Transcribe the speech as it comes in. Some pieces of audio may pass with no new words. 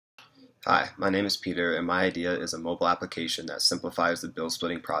Hi, my name is Peter, and my idea is a mobile application that simplifies the bill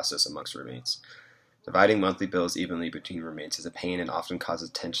splitting process amongst roommates. Dividing monthly bills evenly between roommates is a pain and often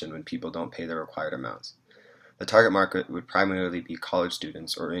causes tension when people don't pay the required amounts. The target market would primarily be college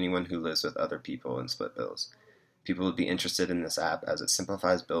students or anyone who lives with other people and split bills. People would be interested in this app as it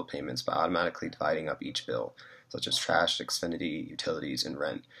simplifies bill payments by automatically dividing up each bill, such as trash, Xfinity, utilities, and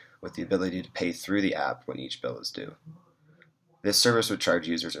rent, with the ability to pay through the app when each bill is due. This service would charge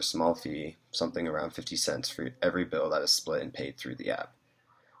users a small fee, something around 50 cents for every bill that is split and paid through the app.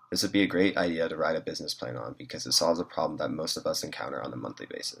 This would be a great idea to write a business plan on because it solves a problem that most of us encounter on a monthly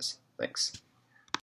basis. Thanks.